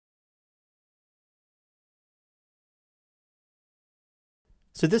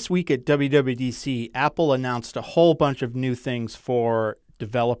So this week at WWDC, Apple announced a whole bunch of new things for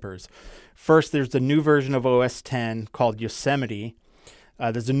developers. First, there's the new version of OS X called Yosemite.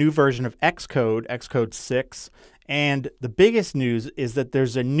 There's a new version of Xcode, Xcode 6. And the biggest news is that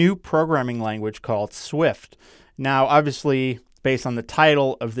there's a new programming language called Swift. Now, obviously, based on the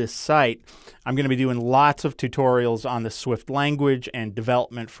title of this site, I'm going to be doing lots of tutorials on the Swift language and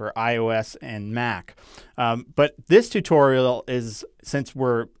development for iOS and Mac. But this tutorial is, since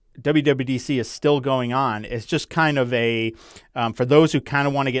WWDC is still going on, it's just kind of a, for those who kind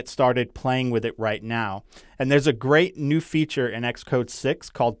of want to get started playing with it right now. And there's a great new feature in Xcode 6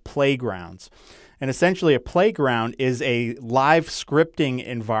 called Playgrounds. And essentially a playground is a live scripting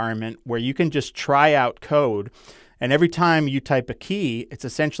environment where you can just try out code. And every time you type a key, it's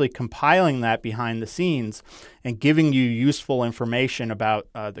essentially compiling that behind the scenes and giving you useful information about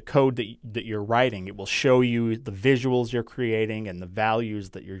the code that you're writing. It will show you the visuals you're creating and the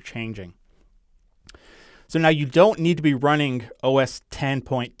values that you're changing. So now you don't need to be running OS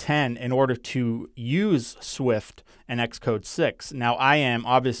 10.10 in order to use Swift and Xcode 6. Now I am,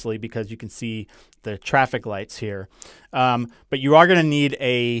 obviously, because you can see the traffic lights here. But you are going to need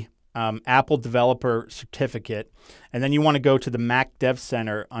a Apple Developer Certificate, and then you want to go to the Mac Dev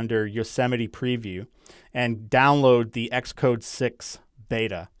Center under Yosemite Preview and download the Xcode 6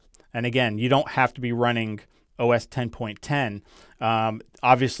 beta. And again, you don't have to be running OS 10.10.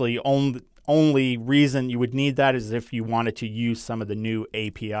 Obviously, only reason you would need that is if you wanted to use some of the new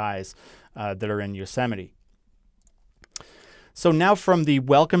APIs that are in Yosemite. So now from the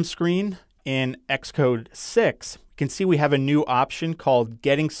welcome screen in Xcode 6, you can see we have a new option called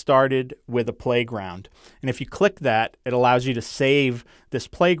Getting Started with a Playground. And if you click that, it allows you to save this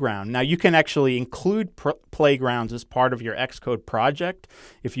playground. Now you can actually include playgrounds as part of your Xcode project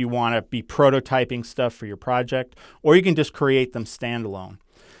if you want to be prototyping stuff for your project, or you can just create them standalone.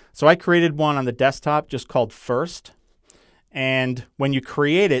 So I created one on the desktop just called First. And when you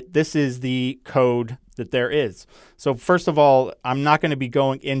create it, this is the code that there is. So first of all, I'm not going to be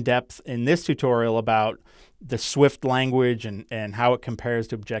going in depth in this tutorial about the Swift language and how it compares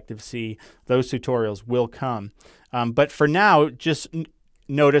to Objective-C. Those tutorials will come. But for now, just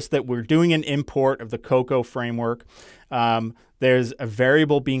notice that we're doing an import of the Cocoa framework. There's a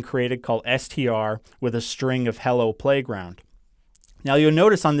variable being created called str with a string of hello playground. Now you'll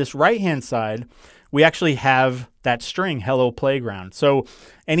notice on this right-hand side, we actually have that string, hello playground. So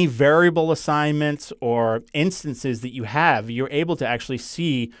any variable assignments or instances that you have, you're able to actually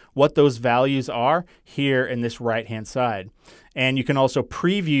see what those values are here in this right-hand side. And you can also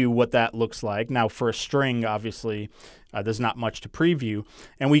preview what that looks like. Now for a string, obviously, there's not much to preview.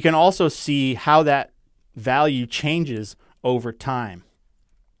 And we can also see how that value changes over time.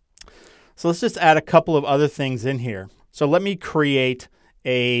 So let's just add a couple of other things in here. So let me create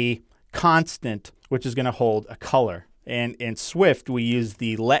a constant which is going to hold a color. And in Swift, we use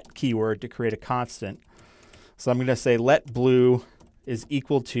the let keyword to create a constant. So I'm going to say let blue is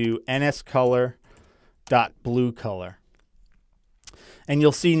equal to nscolor.bluecolor. And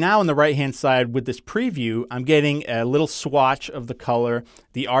you'll see now on the right-hand side with this preview, I'm getting a little swatch of the color,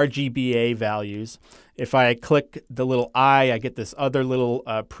 the RGBA values. If I click the little I get this other little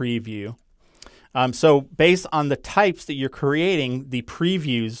preview. So based on the types that you're creating, the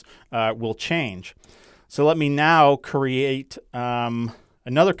previews will change. So let me now create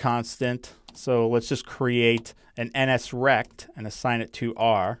another constant. So let's just create an nsrect and assign it to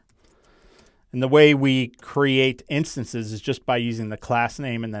R. And the way we create instances is just by using the class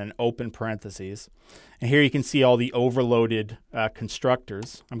name and then an open parentheses. And here you can see all the overloaded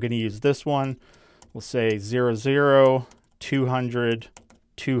constructors. I'm going to use this one. We'll say 0, 0, 200,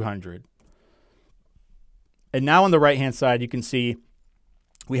 200. And now on the right-hand side, you can see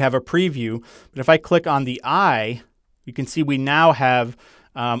we have a preview. But if I click on the I, you can see we now have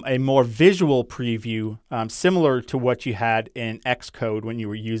a more visual preview similar to what you had in Xcode when you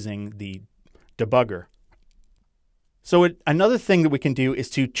were using the debugger. So another thing that we can do is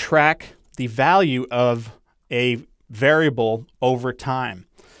to track the value of a variable over time.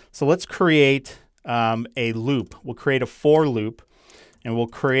 So let's create a loop. We'll create a for loop, and we'll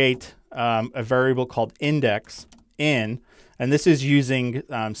create a variable called index in, and this is using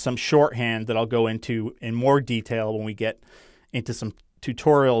some shorthand that I'll go into in more detail when we get into some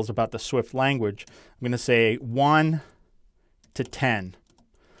tutorials about the Swift language. I'm going to say 1 to 10.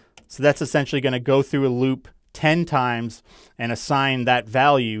 So that's essentially going to go through a loop 10 times and assign that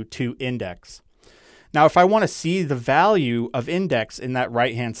value to index. Now if I want to see the value of index in that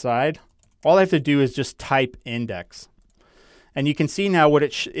right-hand side, all I have to do is just type index. And you can see now what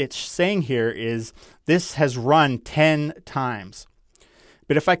it's saying here is this has run 10 times.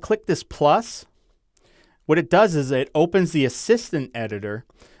 But if I click this plus, what it does is it opens the assistant editor,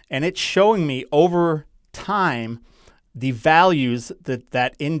 and it's showing me over time the values that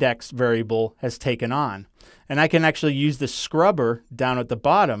that index variable has taken on. And I can actually use the scrubber down at the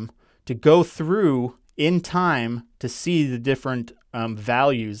bottom to go through in time to see the different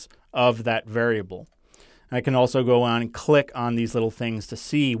values of that variable. I can also go on and click on these little things to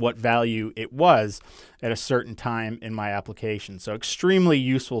see what value it was at a certain time in my application. So extremely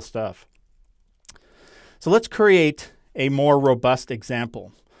useful stuff. So let's create a more robust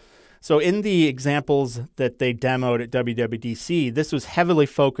example. So in the examples that they demoed at WWDC, this was heavily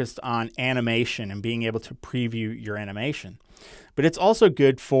focused on animation and being able to preview your animation. But it's also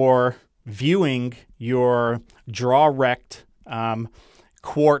good for viewing your DrawRect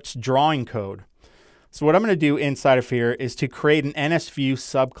Quartz drawing code. So what I'm going to do inside of here is to create an NSView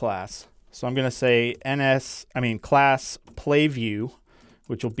subclass. So I'm going to say class playView,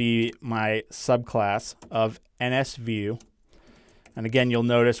 which will be my subclass of NSView. And again, you'll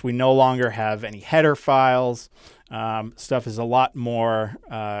notice we no longer have any header files. Stuff is a lot more,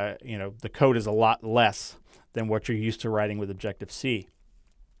 the code is a lot less than what you're used to writing with Objective-C.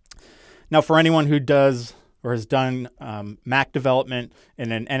 Now, for anyone who does or has done Mac development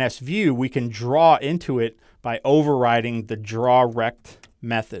in an NSView, we can draw into it by overriding the DrawRect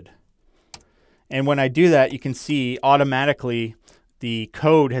method. And when I do that, you can see automatically the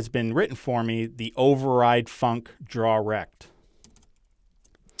code has been written for me, the override func DrawRect.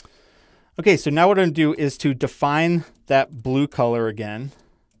 Okay, so now what I'm going to do is to define that blue color again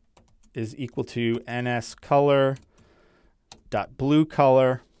is equal to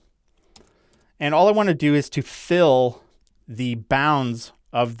nscolor.blueColor. And all I want to do is to fill the bounds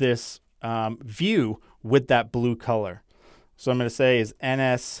of this view with that blue color. So I'm going to say is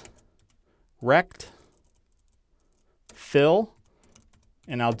nsrect fill,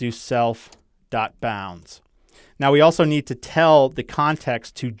 and I'll do self.bounds. Now we also need to tell the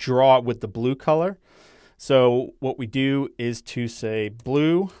context to draw it with the blue color. So what we do is to say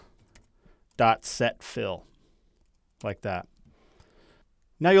blue.setFill, like that.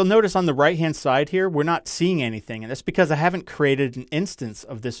 Now you'll notice on the right-hand side here, we're not seeing anything, and that's because I haven't created an instance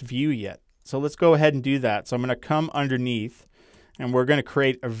of this view yet. So let's go ahead and do that. So I'm going to come underneath, and we're going to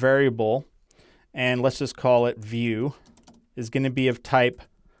create a variable, and let's just call it view. Is going to be of type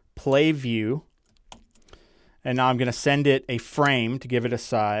playView. And now I'm going to send it a frame to give it a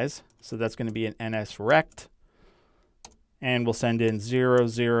size. So that's going to be an nsrect. And we'll send in 0,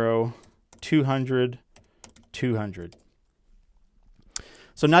 0, 200, 200.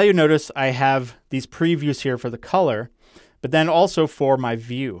 So now you notice I have these previews here for the color, but then also for my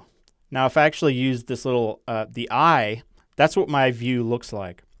view. Now if I actually use this little, the eye, that's what my view looks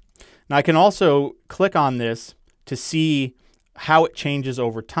like. Now I can also click on this to see how it changes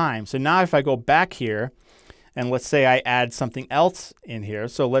over time. So now if I go back here, and let's say I add something else in here.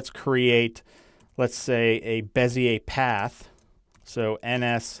 So let's create, let's say, a Bezier path. So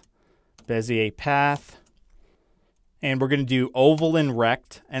ns Bezier path. And we're going to do oval and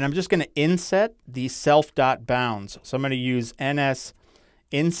rect. And I'm just going to inset the self.bounds. So I'm going to use ns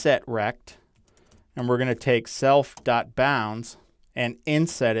inset rect. And we're going to take self.bounds and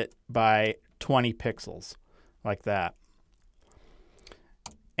inset it by 20 pixels, like that.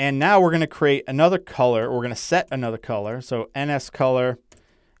 And now we're going to create another color. We're going to set another color. So nscolor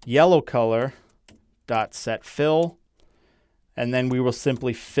yellow color dot set fill, and then we will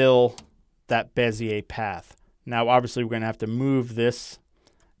simply fill that Bezier path. Now obviously we're going to have to move this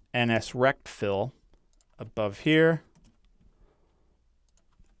nsrect fill above here.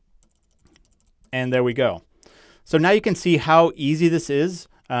 And there we go. So now you can see how easy this is.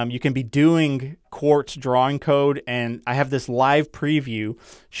 You can be doing Quartz drawing code, and I have this live preview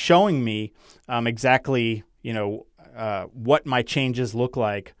showing me exactly, what my changes look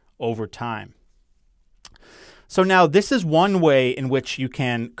like over time. So now this is one way in which you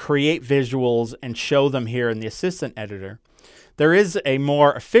can create visuals and show them here in the Assistant Editor. There is a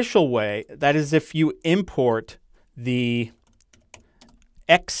more official way. That is if you import the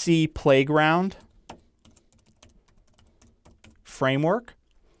XC Playground framework.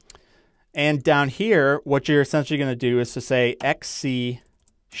 And down here, what you're essentially going to do is to say XC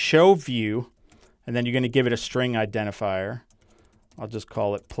show view, and then you're going to give it a string identifier. I'll just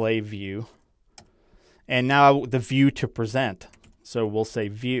call it play view. And now the view to present. So we'll say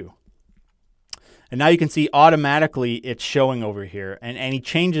view. And now you can see automatically it's showing over here. And any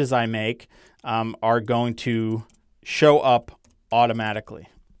changes I make are going to show up automatically.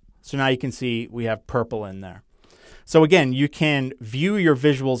 So now you can see we have purple in there. So again, you can view your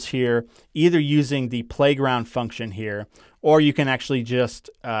visuals here either using the playground function here, or you can actually just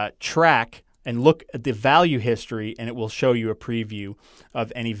track and look at the value history, and it will show you a preview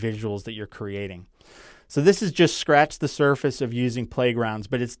of any visuals that you're creating. So this is just scratch the surface of using playgrounds,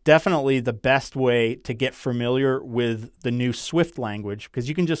 but it's definitely the best way to get familiar with the new Swift language, because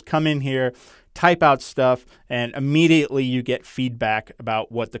you can just come in here, type out stuff, and immediately you get feedback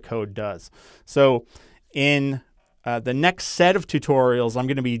about what the code does. So in the next set of tutorials, I'm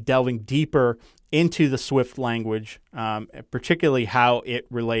going to be delving deeper into the Swift language, particularly how it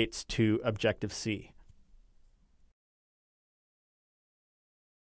relates to Objective-C.